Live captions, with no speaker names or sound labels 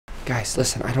Guys,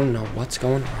 listen, I don't know what's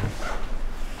going on.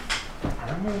 I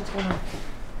don't know what's going on.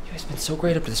 You guys have been so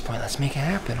great up to this point. Let's make it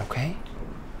happen, okay?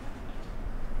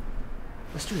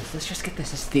 Let's do this. Let's just get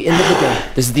this. This is the end of the day.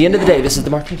 This is the end of the day. This is the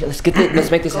martini. Let's get this.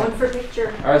 Let's make this happen. Going for a picture.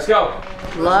 All right, let's go.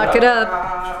 Lock it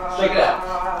up. Shake it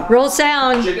out. Roll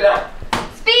sound. Shake it out.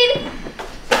 Speed.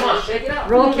 Come on, shake it out.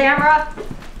 Roll camera.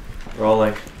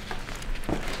 Rolling.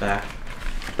 Back.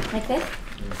 Like this?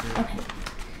 Okay.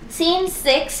 Scene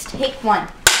 6, take 1.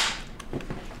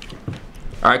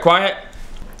 All right, quiet.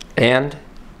 And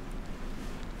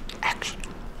action.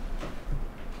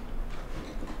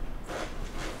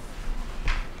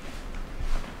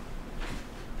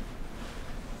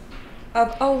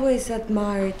 I've always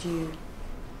admired you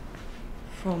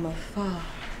from afar.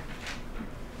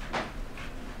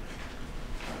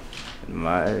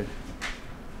 Admired?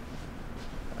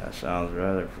 That sounds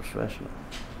rather professional.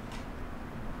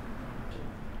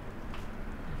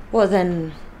 Well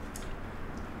then,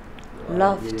 Why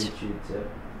loved. didn't you tell?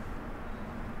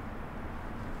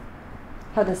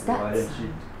 How does that Why didn't sound?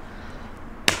 you?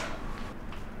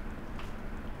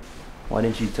 Why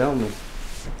didn't you tell me?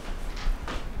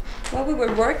 While we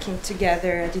were working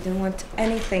together, I didn't want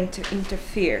anything to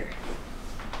interfere.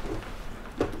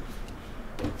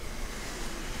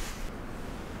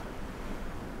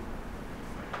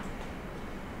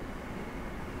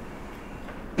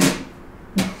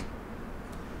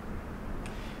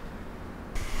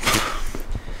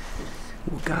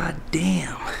 Well,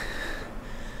 goddamn.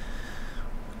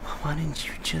 Why didn't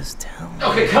you just tell me?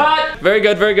 Okay, cut. Very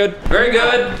good. Very good. Very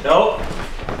good. Nope.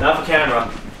 Not for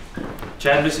camera.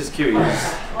 Chad missed his cue. He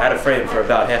was out of frame for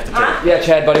about half the time. Yeah,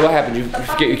 Chad, buddy, what happened? You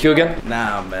forget your cue again?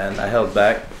 Nah, man. I held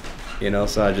back. You know,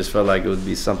 so I just felt like it would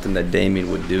be something that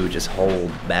Damien would do. Just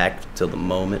hold back till the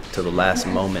moment, till the last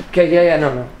moment. Okay, yeah,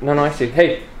 no, I see.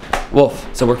 Hey, Wolf,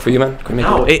 does that work for you, man? Can we make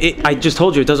No, it? I just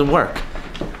told you it doesn't work.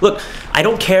 Look, I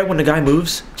don't care when the guy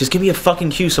moves. Just give me a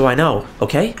fucking cue so I know,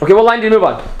 okay? Okay, what line did you move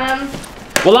on?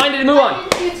 What line did you move Why on?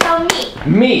 didn't you tell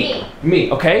me?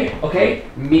 Me, okay?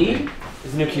 Me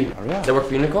is the new cue. Does that work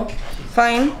for you, Nicole?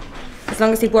 Fine, as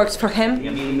long as it works for him.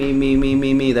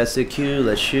 Me. That's the cue.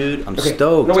 Let's shoot. I'm Okay.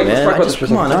 stoked, No, wait, let's man. talk about this for a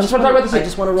Come second. on, I just want to talk about this. I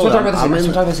just want to roll. Let's talk about this. I'm Let's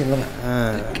in. talk about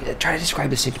this. Try to describe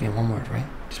this scene to me in one word, right?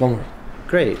 Just one word.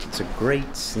 Great. It's a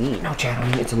great scene. No, Chad, I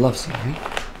mean, it's a love scene, right?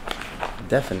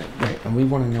 Definitely. Right, and we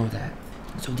want to know that.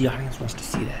 So the audience wants to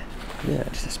see that. Yeah.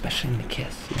 Just especially in the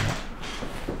kiss, you know?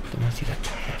 They want to see that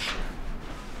passion.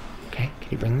 Okay, can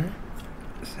you bring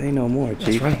that? Say no more, That's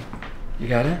Chief. right. You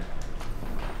got it?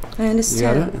 I You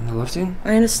understand. got it in the love scene?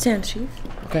 I understand, Chief.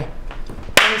 Okay.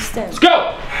 I understand. Let's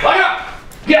go! Line up!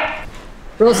 Yeah!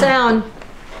 Roll sound.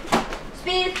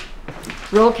 Speed.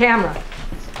 Roll camera.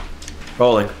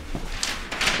 Rolling.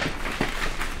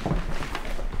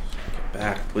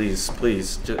 Back, please.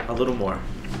 Just a little more.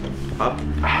 Up.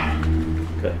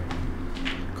 Good.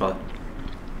 Call it.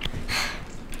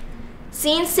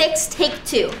 Scene 6, take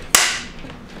 2. All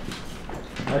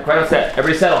right, quiet on set.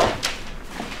 Everybody settle.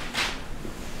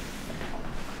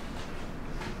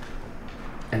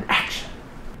 And action.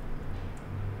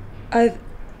 I've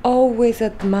always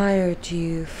admired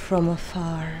you from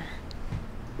afar.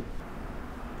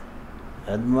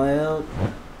 Admired.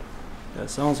 That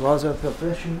sounds rather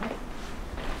professional.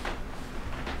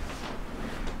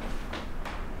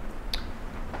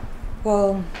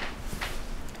 Well,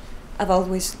 I've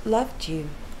always loved you.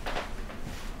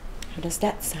 How does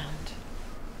that sound?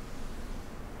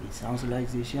 It sounds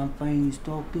like the champagne is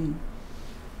talking.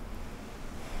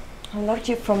 I loved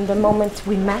you from the moment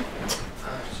we met.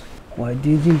 Why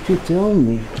didn't you tell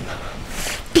me?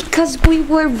 Because we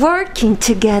were working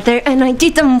together and I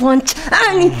didn't want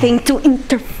anything to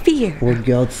interfere. For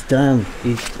God's time,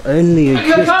 it's only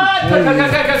a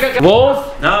Cut!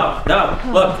 Wolf! No.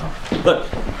 Look.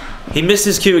 He missed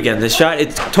his cue again. This shot,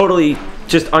 it's totally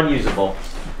just unusable.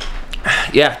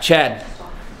 Yeah, Chad.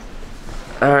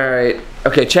 All right.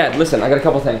 Okay, Chad, listen, I got a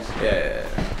couple things. Yeah.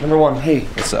 Number one, hey,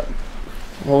 What's up?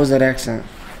 what was that accent?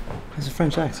 It's a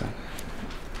French accent.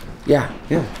 Yeah.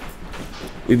 Yeah.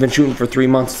 We've been shooting for 3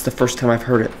 months. It's the first time I've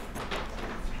heard it.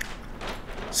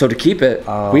 So to keep it,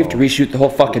 we have to reshoot the whole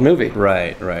fucking movie.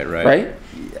 Right. Right?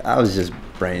 I was just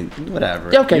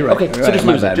whatever. Yeah, okay, You're right. okay. You're So right. just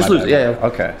My lose it. bad, Just my lose it. bad. Yeah.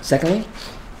 Okay. Secondly, I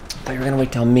thought you were gonna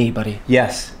wait till me, buddy.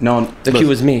 Yes. No. The cue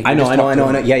was me. I You know. just I talked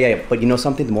to know. him. Yeah. But you know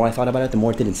something? The more I thought about it, the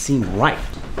more it didn't seem right.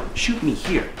 Shoot me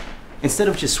here. Instead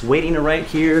of just waiting right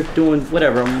here, doing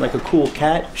whatever, I'm like a cool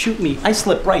cat. Shoot me. I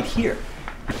slip right here.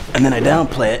 And then I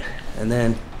downplay it. And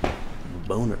then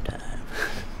boner time.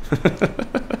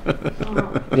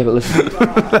 Yeah, but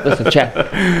listen, Chad.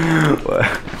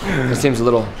 This seems a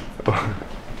little.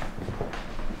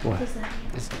 What?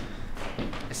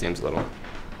 It seems a little.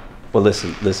 Well,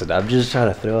 listen. I'm just trying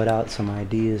to throw it out some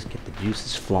ideas, get the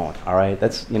juices flowing. All right,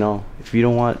 that's if you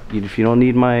don't want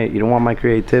my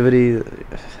creativity,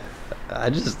 I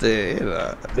just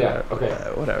Yeah. Okay.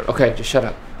 whatever. Okay, just shut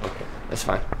up. Okay, that's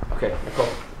fine. Okay, Nicole.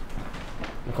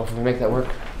 Nicole, can we make that work?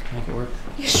 Can we make it work?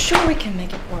 Yeah, sure we can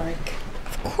make it work.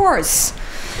 Of course.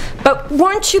 But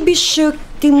won't you be shook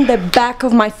in the back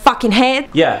of my fucking head?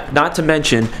 Yeah, not to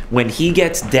mention, when he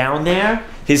gets down there,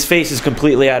 his face is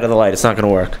completely out of the light. It's not gonna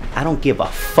work. I don't give a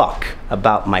fuck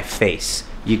about my face.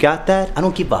 You got that? I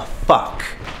don't give a fuck.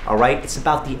 All right? It's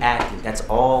about the acting. That's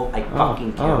all I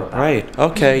fucking care about. Right.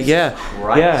 Okay, yeah.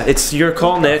 Christ. Yeah, it's your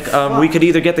call, Nick. We could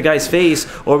either get the guy's face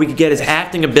or we could get his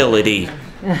acting ability.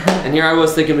 And here I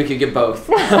was thinking we could get both.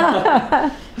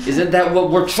 Isn't that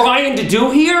what we're trying to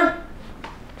do here?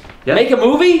 Yeah. Make a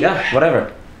movie? Yeah,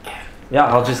 whatever. Yeah,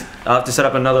 I'll have to set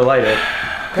up another light.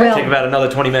 It'll take about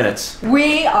another 20 minutes.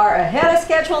 We are ahead of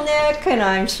schedule, Nick, and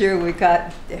I'm sure we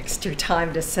got extra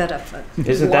time to set up a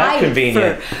Isn't that light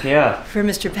convenient? Yeah. for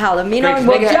Mr. Palomino. Great, And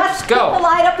we'll make it- just let's go. put the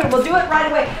light up and we'll do it right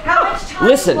away. How much time?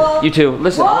 Listen, will... you two.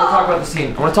 Listen, I want to talk about the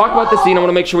scene. I want to talk about the scene. I want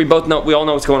to make sure we all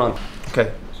know what's going on.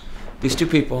 Okay. These two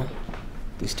people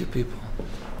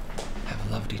have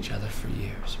loved each other for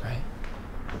years, right?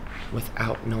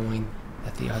 Without knowing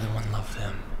that the other one loved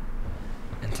them.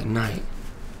 And tonight,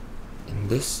 in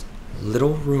this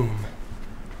little room,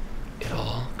 it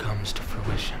all comes to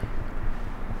fruition.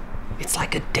 It's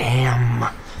like a dam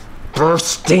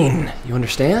bursting. You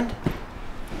understand?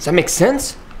 Does that make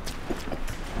sense?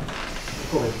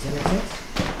 Cool, does that make sense?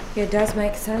 Yeah, it does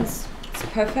make sense. It's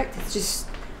perfect. It's just...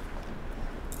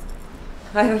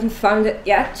 I haven't found it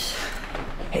yet.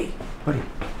 Hey, buddy.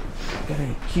 Got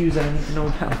any cues I need to know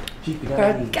about? Jeep, you got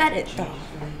any? Got it though.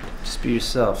 Just be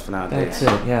yourself nowadays. That's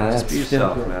it. Yeah, Just that's be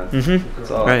yourself, man.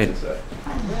 That's all I Right. can say.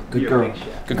 Good girl.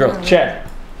 Good girl. Check.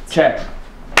 Check.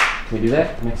 Can we do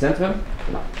that? Make sense, man?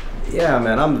 Yeah,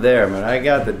 man, I'm there, man. I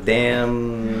got the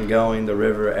dam going, the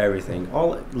river, everything.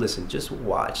 Listen, just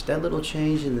watch. That little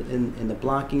change in the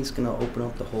blocking's gonna open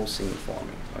up the whole scene for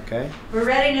me. Okay? We're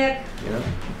ready, Nick. You know?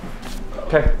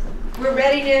 Okay. We're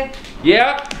ready, Nick.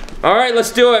 Yeah. All right,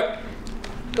 let's do it.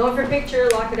 Go for picture,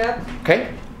 lock it up, Okay.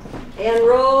 and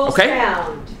roll Okay.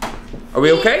 sound. Are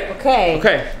we okay? Okay.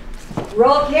 Okay.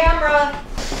 Roll camera.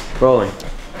 Rolling.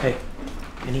 Hey,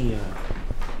 any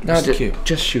No, What's the cue?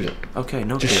 just shoot him. Okay,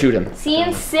 no. Just cue. shoot him.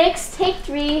 Scene 6, take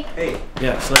 3. Hey,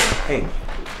 Yeah, slay. hey.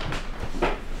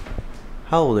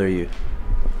 How old are you?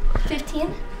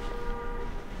 15.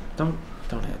 Don't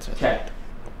answer. Okay.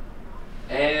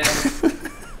 And